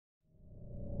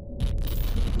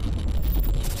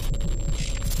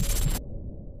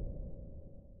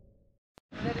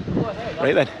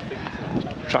Right then,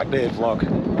 track day vlog.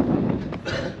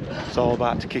 It's all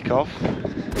about to kick off.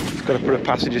 Got to put a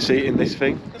passenger seat in this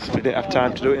thing, so we didn't have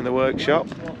time to do it in the workshop.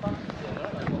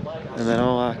 And then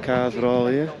all our cars are all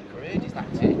here.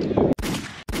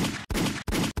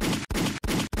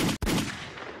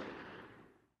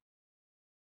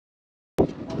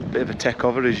 Bit of a tech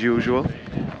over as usual.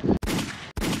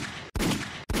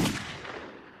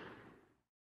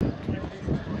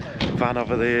 Van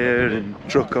over there and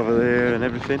truck over there and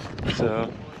everything.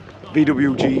 So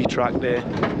VWG track day.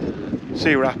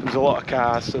 See what happens, a lot of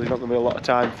cars, so there's not going to be a lot of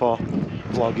time for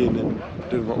vlogging and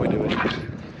doing what we're doing.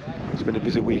 It's been a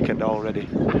busy weekend already.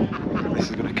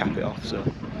 This is going to cap it off, so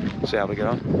see how we get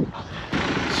on.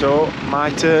 So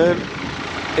my turn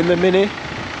in the Mini.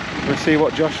 Let's see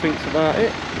what Josh thinks about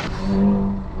it.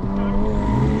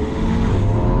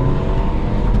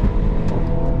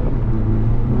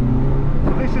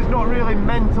 Not really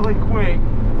mentally quick,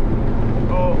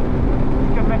 but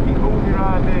you can make it move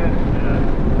around here. Yeah.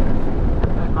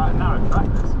 It's quite a narrow track,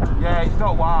 isn't it? Yeah, it's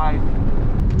not wide.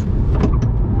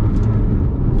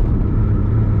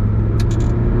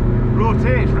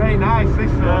 Rotates very nice,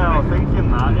 this. Yeah, I was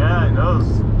thinking that, yeah, it does.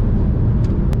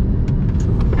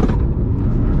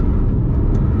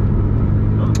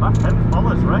 The back end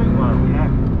follows right well. Yeah,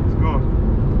 it's good.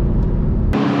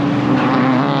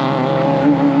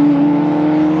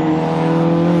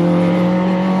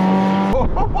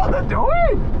 What are they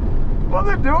doing? What are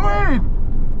they doing?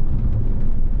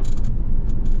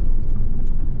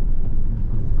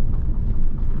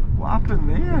 What happened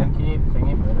there? I think he hit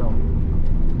thingy middle.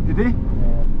 Did he?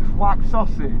 Yeah. Black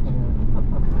sausage?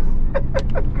 Yeah.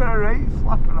 Got a right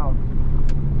slapping on.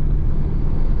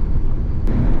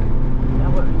 Yeah,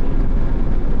 what is it?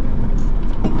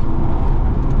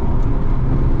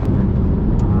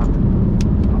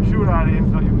 I'm sure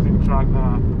Arian's not using track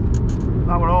now.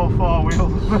 That were all four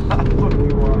wheels.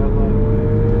 Fucking wild.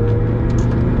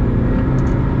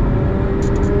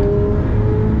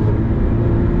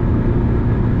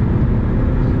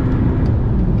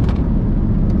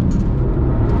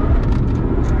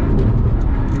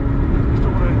 Just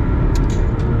don't want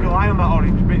to rely on that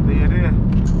orange bit there, do you?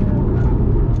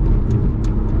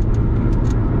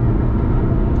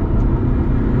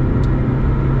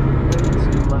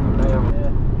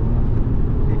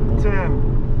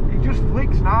 It just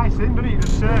flicks nice in, doesn't it? You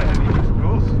just turn and it just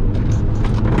goes.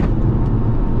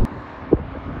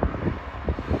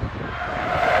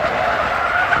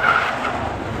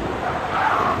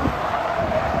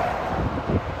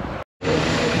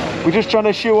 We're just trying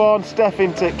to shoehorn Steph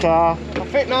into the car. I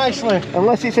fit nicely.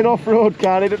 Unless it's an off-road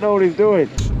car, he don't know what he's doing.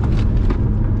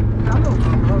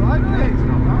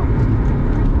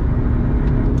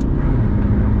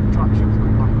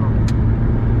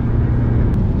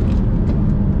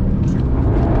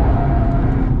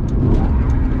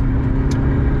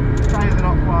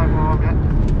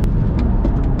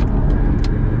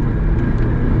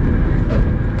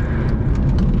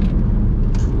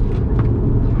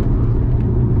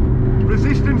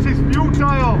 Resistance is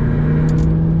futile.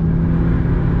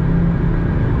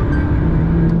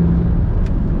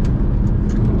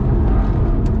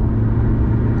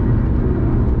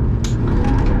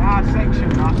 Hard section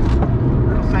that.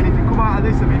 I said if you come out of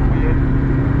this a bit weird.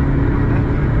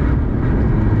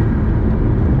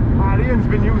 Ian's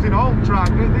been using all track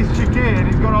at this chicane,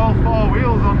 he's got all four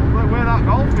wheels on. Look where that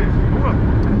Golf is.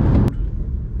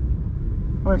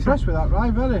 I'm impressed with that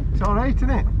ride, very. It's alright, isn't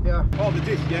it? Yeah. Oh, the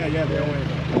disc, yeah, they always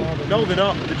are. No, they're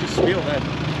not, they're just steel then.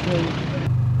 So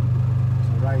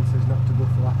Ryan says not to go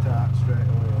for that art straight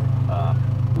away.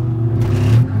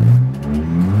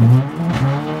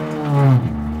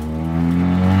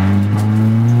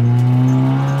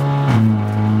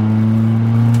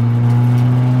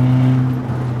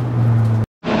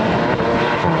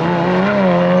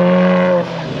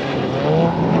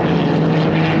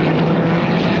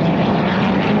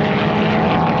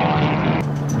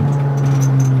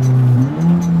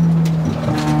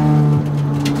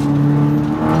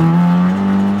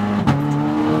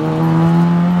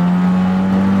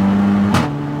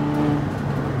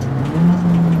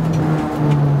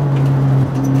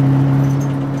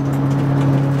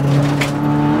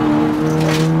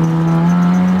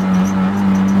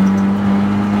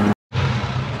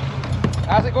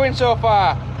 How's it going so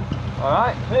far?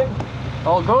 Alright, Tim.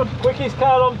 All good. Quickest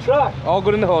car on track. All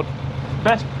good in the hood.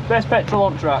 Best petrol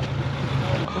on track.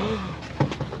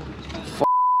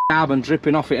 Carbon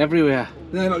dripping off it everywhere.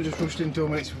 They're not just rushed in 2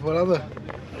 minutes before, are they?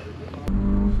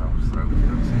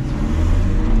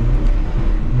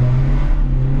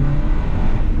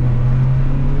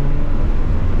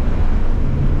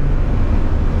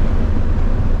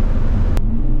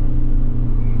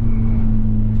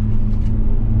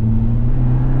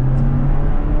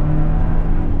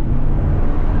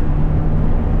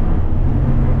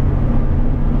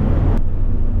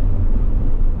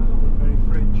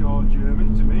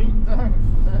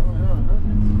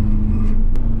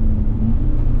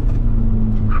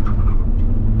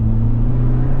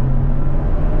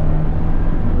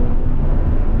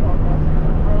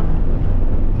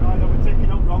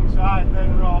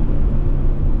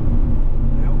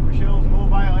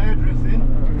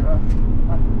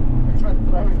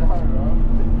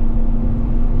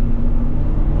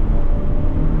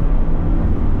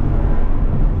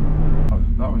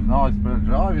 bit of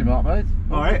driving, that, mate.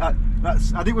 Alright, I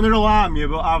didn't want to alarm you,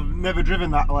 but I've never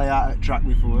driven that layout at track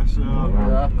before, so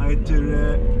Yeah. I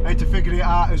had to figure it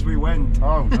out as we went.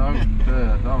 Oh, no,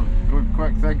 that was good,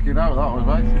 quick thinking out, that was,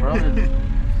 mate. Brilliant.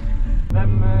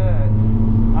 Them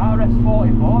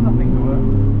RS-44s, I think they were.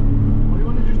 Well, you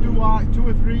want to just do like 2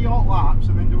 or 3 hot laps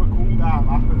and then do a cool down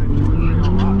lap and then 2 or 3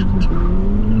 hot laps.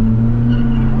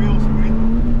 Wheel spin.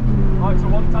 Oh, it's a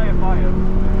one tyre fire.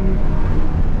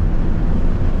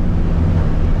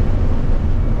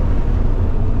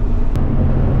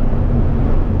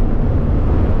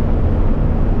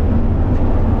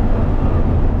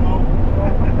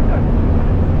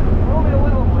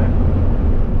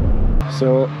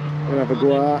 So we'll have a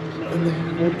go at in the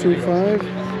 125.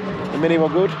 The Mini were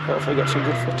good, hopefully get some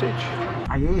good footage.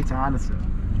 I hate harnesses.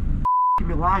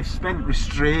 My life spent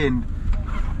restrained.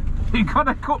 You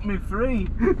gotta cut me free.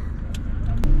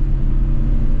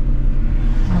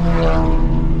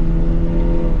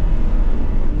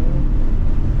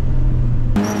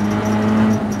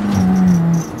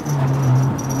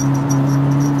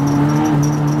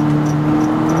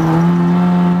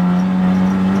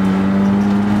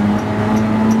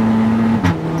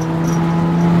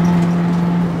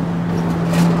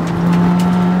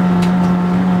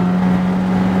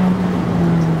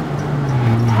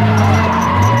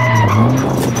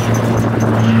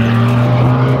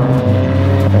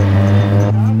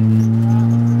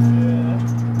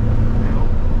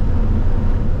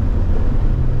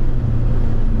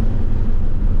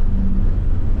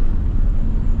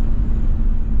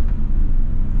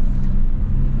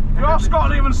 Scott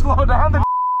didn't even slow down.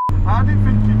 I didn't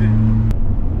think you did.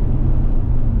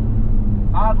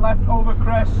 Hard left over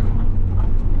crest.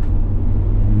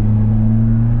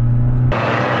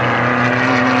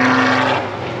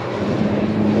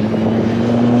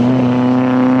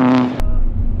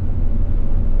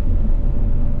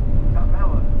 That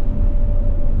melon.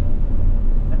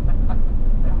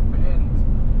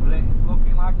 But it's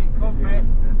looking like it could be.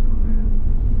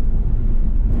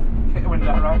 Get the wind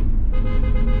out right.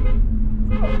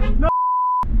 No!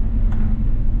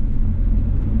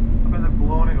 I bet they've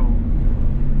blown it up.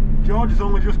 George has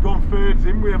only just gone thirds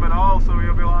in with him and all, so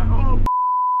he'll be like, oh,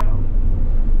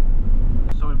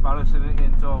 So embarrassing it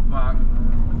getting told back.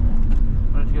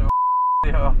 I'm just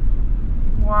gonna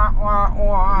wah wah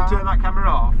wah. Can you turn that camera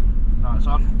off? No, it's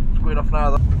on. It's going off now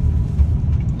though.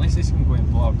 At least this can go in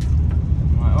vlog.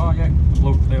 Right, oh yeah,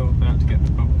 vlog clear up out to get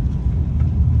the boat.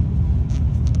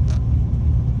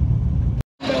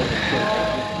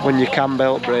 When your cam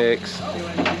belt breaks.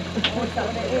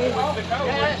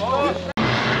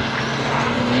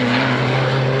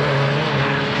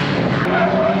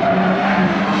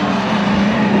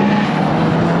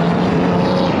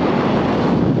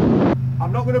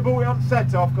 I'm not going to boot it on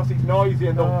set off because it's noisy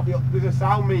and there's a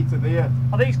sound meter there.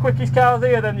 Are these quickest cars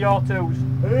here than your twos?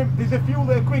 There's a few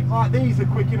that are quick, like these are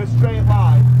quick in a straight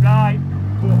line. Right.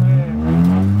 But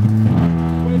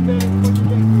when you get to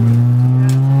it,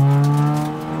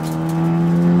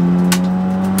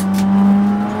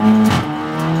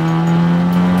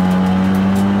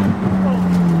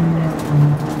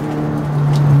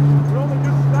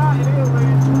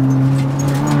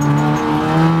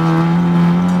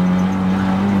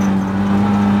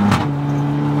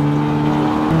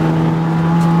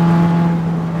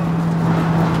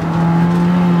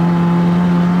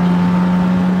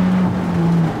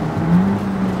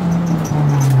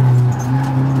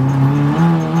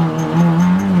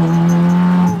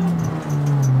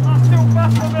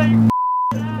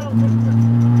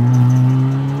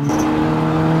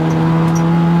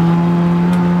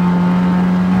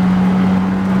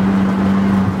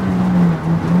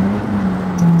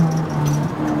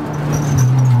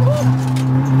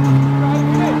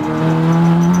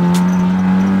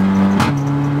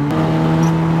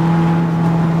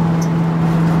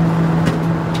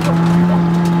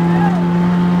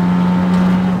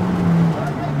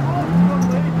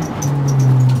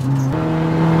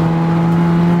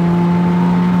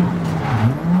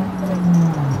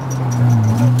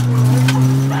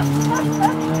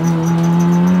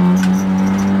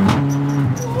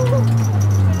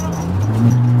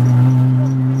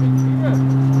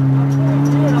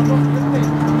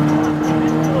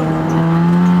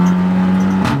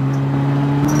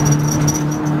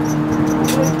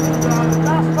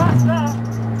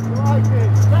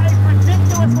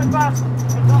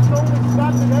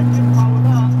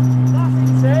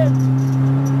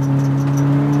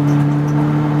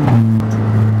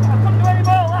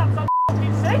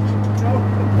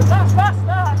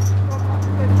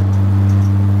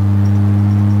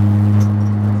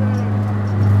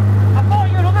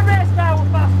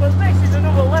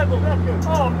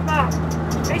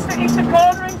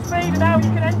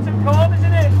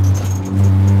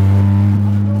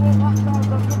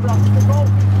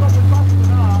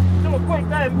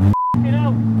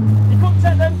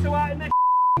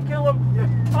 kill them. Yeah.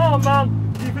 Oh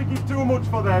man. Do you think it's too much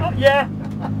for them? Yeah.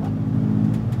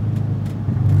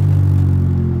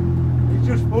 It's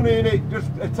just funny, innit? Just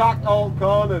attack all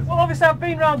corners. Well, obviously I've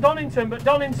been round Donington, but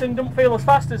Donington don't feel as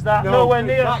fast as that. Nowhere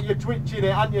near. That you're twitching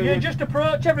it, aren't you? You just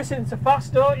approach everything so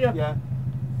fast, don't you? Yeah.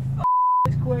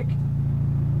 It's quick. He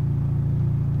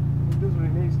does what he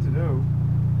needs to do.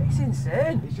 It's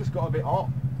insane. He's just got a bit hot.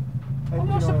 I'm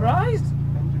not surprised.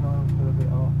 Engine oil's got a bit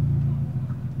hot.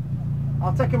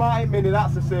 I'll take him out in mini,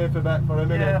 that's a safer bet for a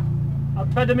minute. Yeah. I'll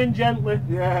bed him in gently.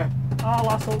 Yeah. I'll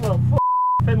asshole, well,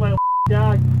 Finlay will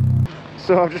die.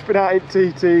 So I've just been out in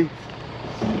TT.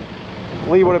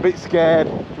 Lee was a bit scared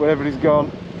wherever he's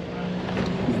gone.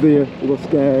 He's there, he was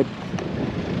scared.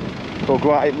 We'll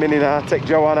go out in mini now, take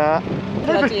Joanne out.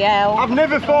 Bloody hell. I've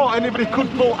never thought anybody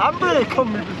could pull handbrake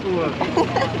on me before.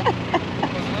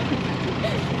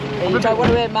 You don't want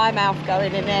to hear my mouth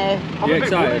going in here. You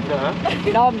excited?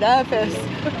 No, I'm nervous.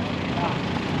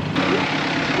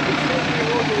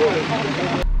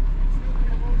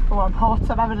 Oh, I'm hot.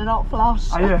 I'm having an hot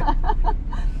flush. Are you?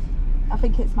 I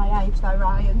think it's my age though,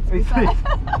 Ryan, to be fair.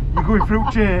 You're going through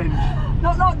change.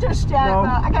 Not just yet, No.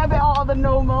 but I get a bit hotter than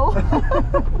normal.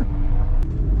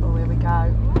 Oh, here we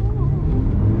go.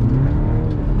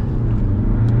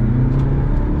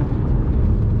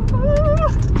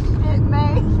 Shit me.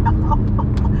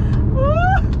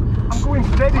 I'm going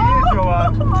steady here,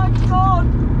 Joanne. Oh my god.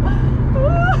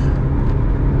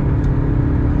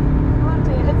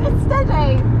 Bloody, is it steady?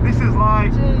 This is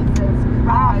like Jesus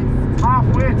Christ.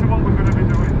 halfway to what we're going to be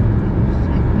doing.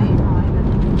 Shit me, Ryan.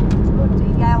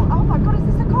 Bloody hell. Oh my god, is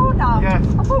this a corner? Yes.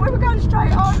 I thought we were going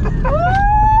straight on. Shit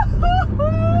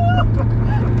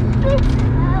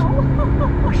hell.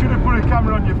 We should have put a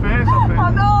camera on your face, I think.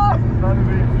 I know. That'd have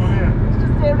been funnier. It's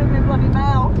just hearing me bloody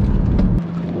mouth.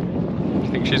 You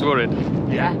think she's worried?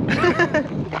 Yeah.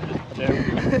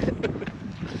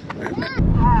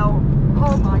 Hell.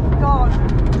 Oh my god.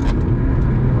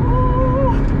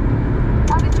 Oh.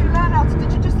 How did you learn how to?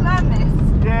 Did you just learn this?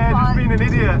 Yeah, just being an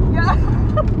idiot. Yeah.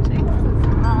 Jesus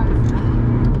Christ.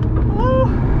 Oh.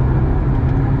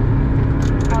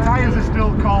 The tyres are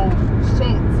still cold.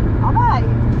 Shit. Are they?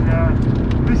 Yeah.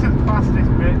 This is the fastest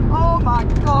bit. Oh my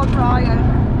god, Ryan.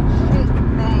 Shit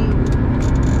me.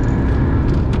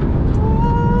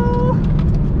 Oh.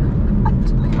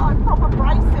 Actually, like proper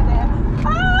bracing it.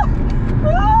 Ah.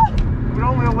 Ah. We're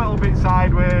only a little bit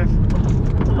sideways.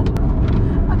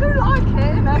 I do like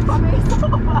it, you know, I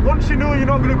mean, Once you know you're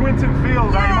not going to go into the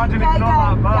field, I imagine it's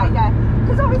not that bad. Yeah.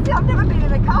 Because obviously I've never been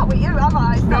in a car with you, have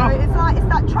I? So No. it's like, it's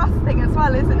that trust thing as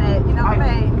well, isn't it? You know what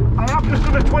I mean? I have just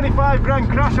done a 25 grand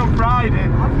crash on Friday.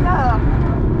 Yeah.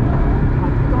 Oh my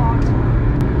god.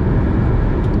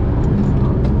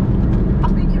 I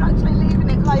think you're actually leaving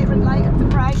it later and later to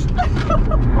brake.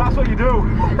 That's what you do.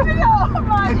 Yeah,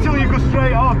 right. Until you go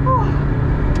straight on.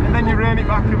 And then you rein it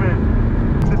back a bit.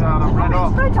 Sit down, I'm red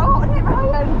off. It's red hot, isn't it,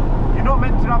 Ryan? You're not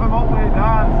meant to have them all the way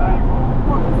down, so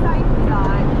What's the safety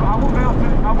line? I won't be able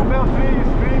to hear you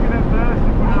screaming at first if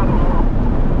we had them.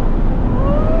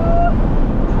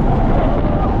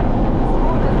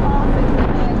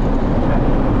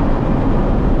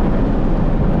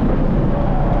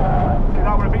 See,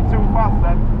 that were a bit too fast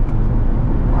then.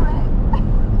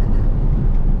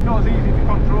 Not as easy to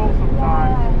control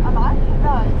sometimes. I like it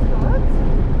though, it's good.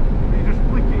 You just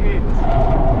flick it in,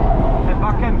 and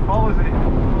back end follows it.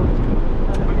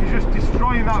 But you're just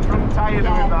destroying that front tyre doing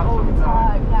that all the sometimes.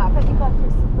 time. Yeah, I bet you go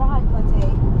through some right bloody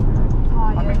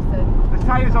tyres and... The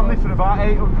tyres on this are about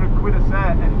 800 quid a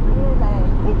set. Really?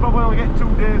 We'll probably only get 2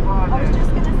 days like I was this.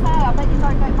 just going to say, I bet you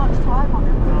don't get much time on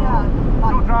it, do you?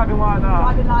 Not driving like that.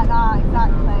 Driving like that,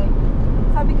 exactly.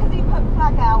 So because he put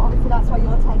flag out, obviously that's why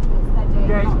you're taking it steady.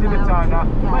 Yeah, it's not dinner loud. time now.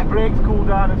 Yeah. Let brakes cool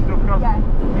down and stuff. Cause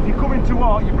Yeah. if you come in too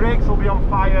hot, your brakes will be on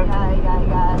fire.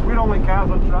 Yeah. We're only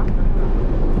cars on track.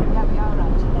 Yeah, we are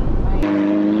actually. Right.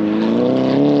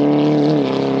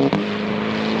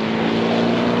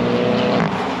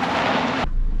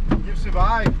 You've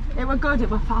survived. It were good, it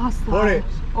were fast though. Were it?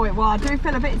 Oh, it were. I do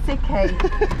feel a bit sicky.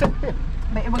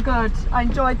 But it were good. I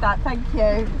enjoyed that, thank you.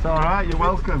 It's alright, you're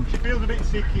welcome. She feels a bit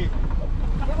sicky. It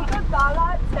was good though, I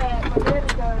liked it. It was really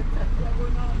good.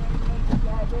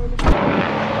 Yeah, really good.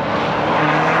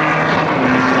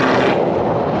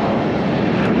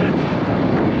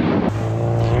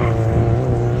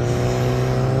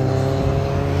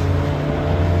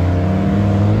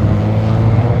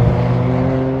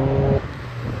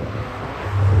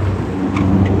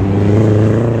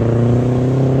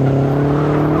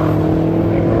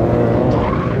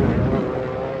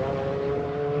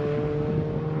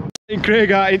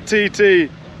 Craig out in TT.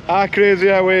 How crazy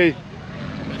are we?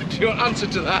 you won't answer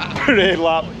to that. Parade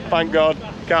lap, thank God,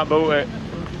 can't boot it.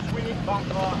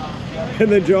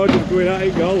 And then George is going out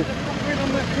in golf.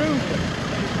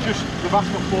 Just the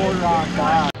vast floor of our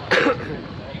car.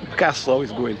 Look how slow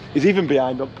he's going. He's even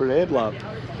behind on parade lap.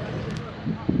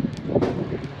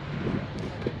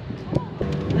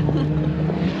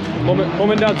 Mum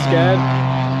and Dad scared?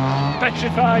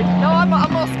 Petrified? No, I'm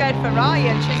more scared for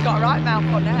Ryan. She's got a right mouth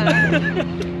on her.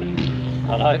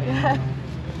 Hello.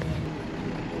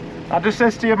 I just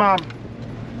says to your mum,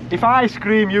 if I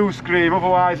scream, you scream,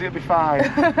 otherwise it'll be fine.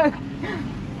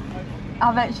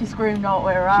 I bet she screamed all the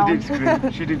way around. She did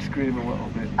scream. She did scream a little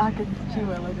bit. She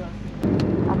will have done.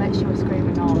 I bet she was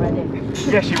screaming already.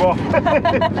 Yes, she was.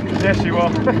 Yes, she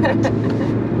was.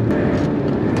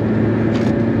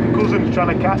 My cousin's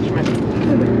trying to catch me.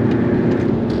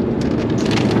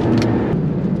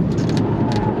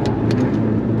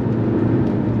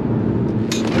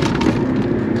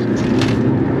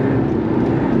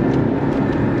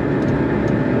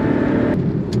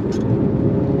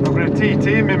 I've got a TT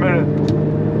in my mirror.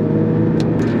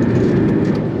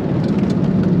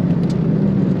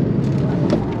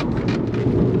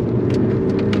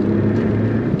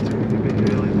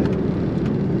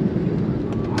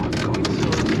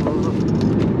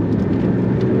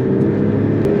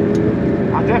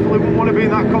 I definitely wouldn't want to be in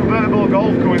that convertible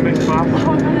Golf going this fast.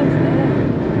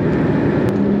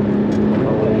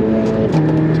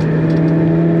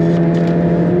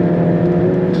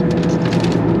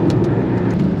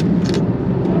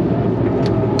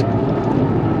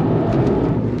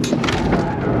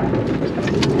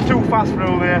 Too fast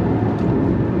through there.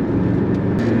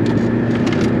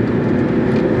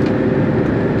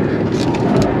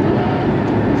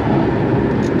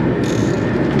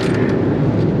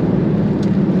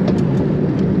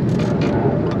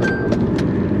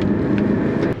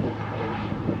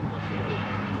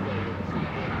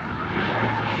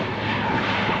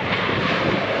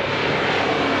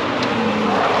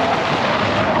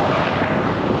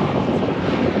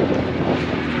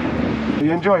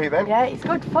 You enjoy it then? Yeah, it's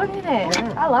good fun, isn't it?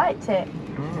 Yeah. I liked it.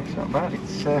 It's not bad.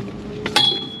 It's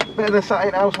better than sat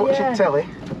in house watching telly.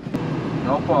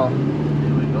 No, Paul.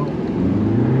 Here we go.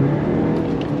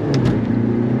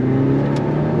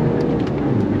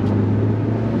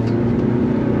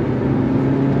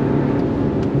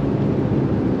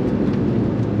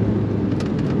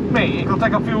 Mate, it'll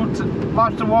take a few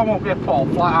laps to warm up your Paul,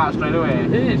 flat out straight away.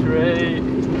 It's right.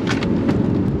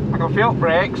 I can feel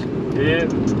brakes. Yeah.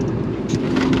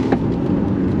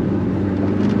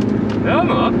 Yeah,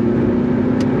 man.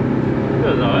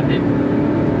 Feels alright.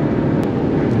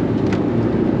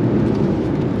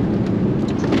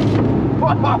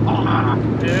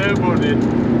 Yeah, buddy.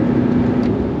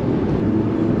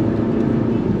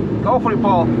 Go for it,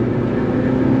 Paul.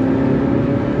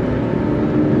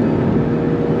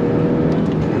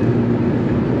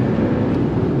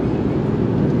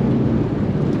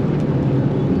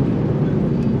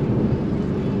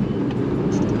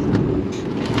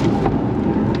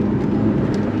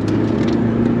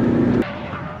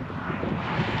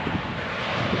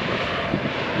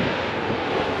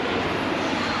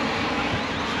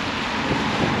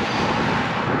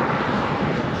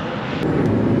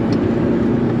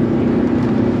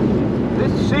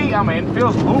 I'm in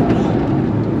feels loose.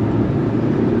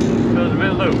 Feels a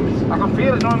bit loose. I can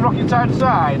feel it going rocking side to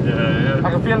side. Yeah. I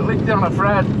can feel it lifting on a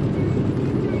thread.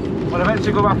 When I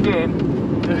eventually go back in,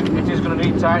 it is going to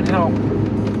need tightening up.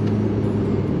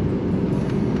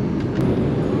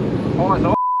 Oh, that's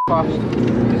no fast.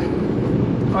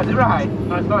 Oh, is it right?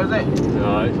 No, it's not, is it?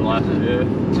 No, it's a license, yeah.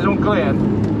 It is unclear.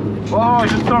 Oh,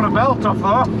 he's just thrown a belt off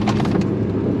though.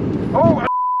 Oh,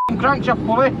 a crankshaft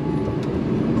pulley.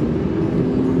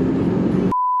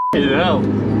 Hell.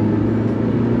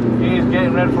 He's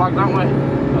getting red flagged, aren't we?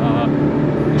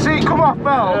 You see it come off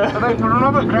belt, and then we run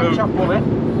over crankshaft pulley.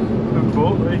 The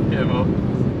boat, they came up.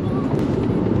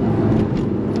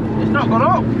 It's not gone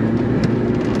up.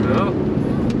 No.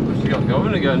 What's she got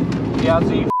going again? Yeah, I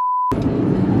see.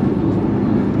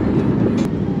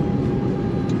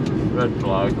 Red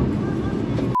flag.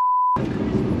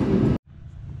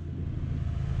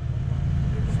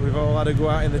 We've all had to go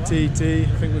out in the TT.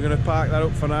 I think we're going to park that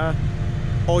up for now.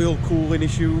 Oil cooling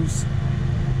issues.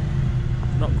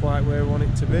 Not quite where we want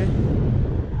it to be.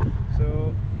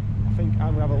 So I think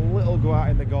I'm going to have a little go out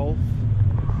in the Golf.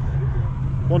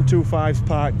 125's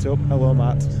parked up. Hello,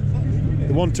 Matt.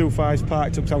 The 125's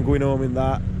parked up, so I'm going home in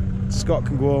that. Scott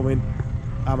can go home in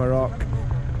Amarok.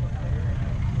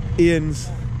 Ian's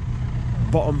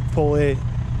bottom pulley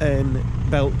and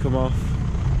belt come off.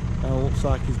 Now looks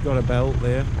like he's got a belt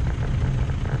there.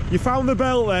 You found the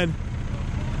belt then?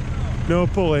 No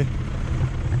pulley.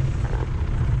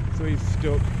 So he's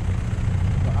stuck.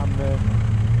 But I'm the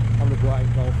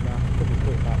Blyton Golf now. A couple of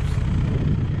quick laps.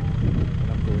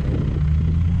 And I'm going home.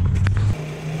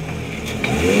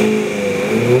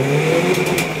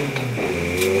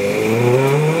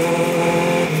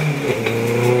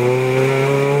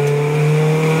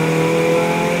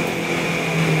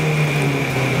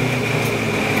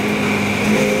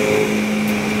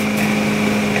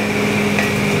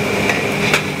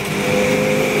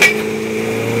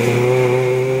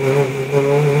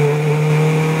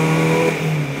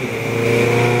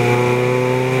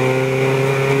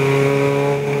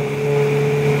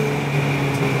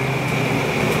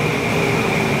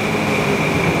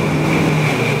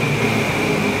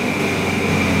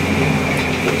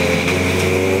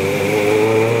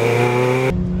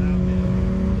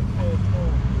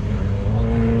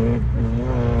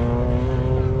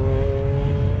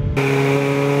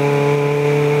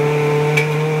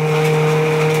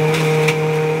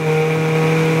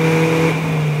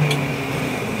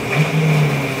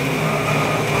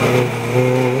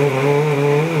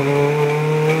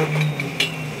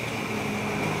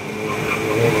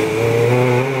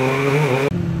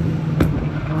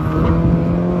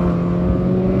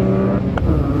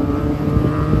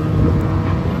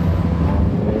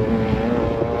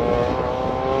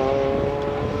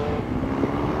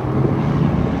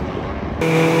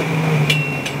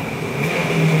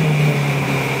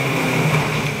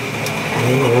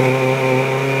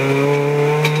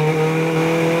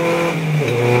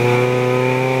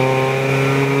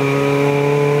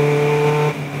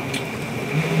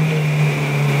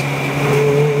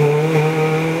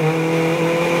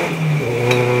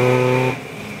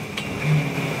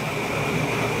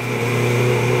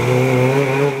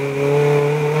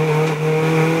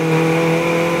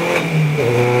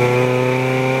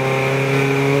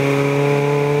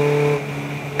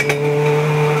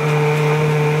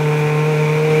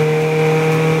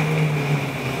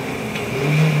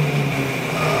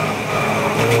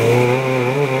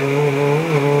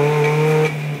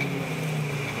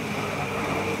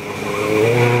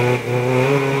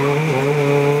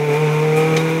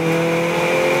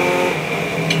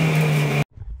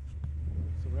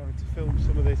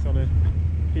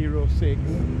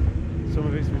 Some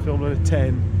of it's been filmed on a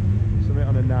 10, some of it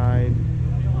on a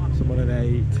 9, some on an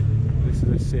 8, this is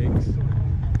a 6.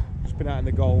 Just been out in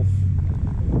the Golf,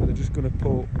 but they're just going to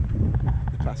put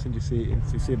the passenger seat in,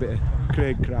 so you see a bit of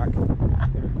Craig crack. Go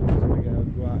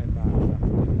out in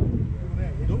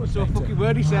that. Don't listen to a fucking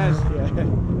word he says. Yeah,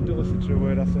 don't listen to a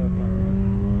word I say.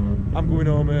 I'm going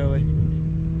home early.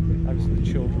 I've just been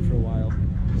children for a while,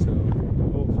 so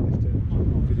hopefully this turns into a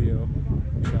good video.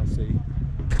 We shall see.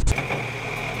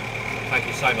 Thank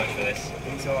you so much for this.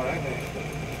 It's alright, mate.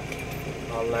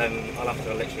 I'll have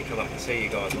to literally come up and see you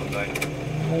guys one day.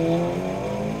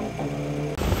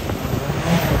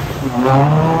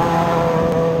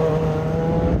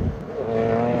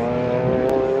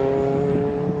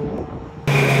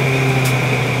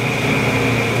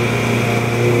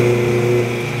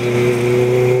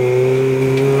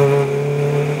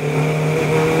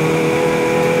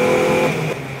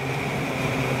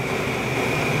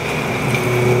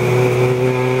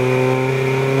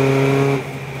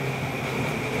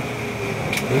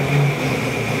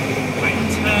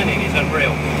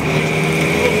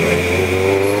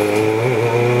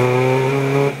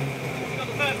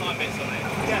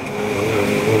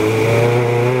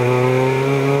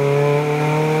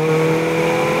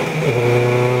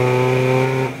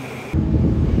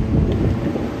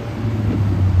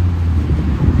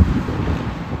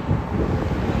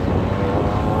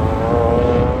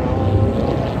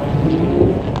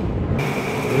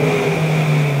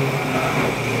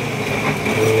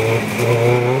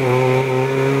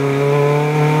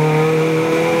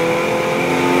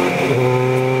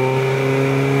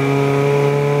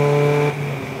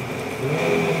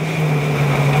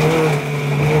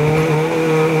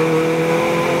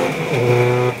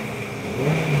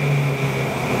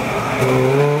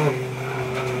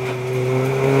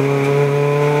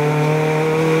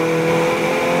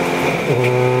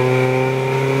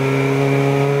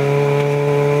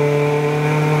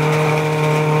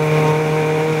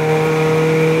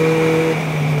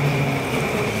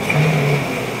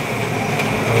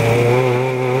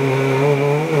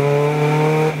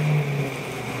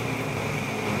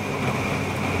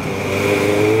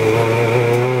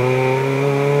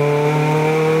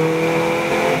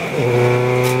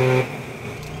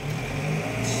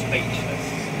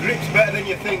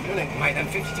 Mate, them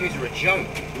 52s are a joke.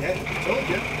 Yeah, I told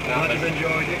you. Glad you've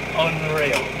enjoyed it.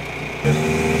 Unreal.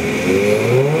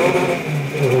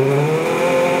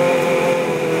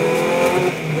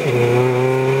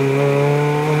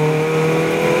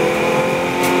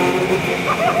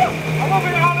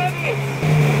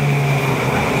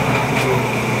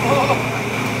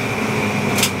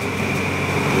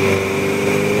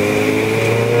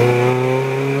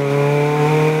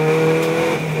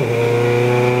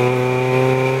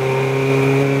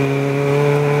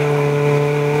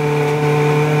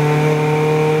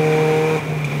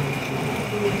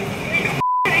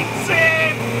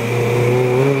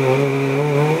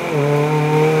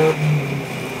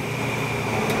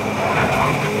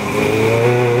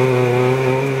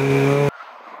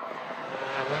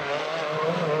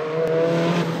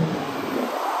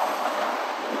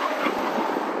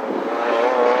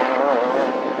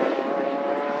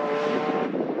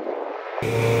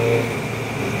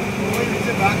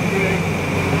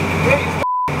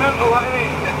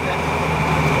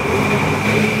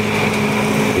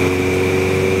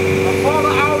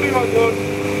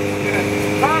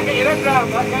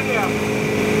 understand that, can you?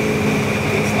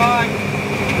 It's like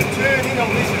the turning on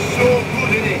this is so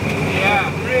good, isn't it? Yeah.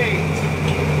 Great.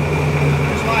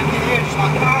 It's like in here, it's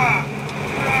like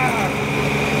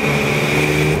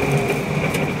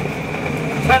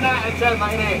 10 out of 10,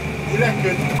 that innit? you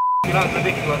reckon? That's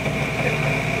ridiculous.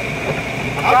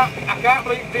 I can't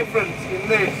believe the difference in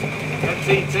this and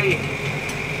TT.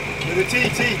 With the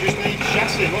TT just needs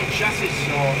chassis, look, chassis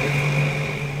sorted.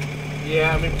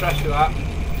 Yeah, I'm impressed with that.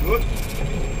 Good.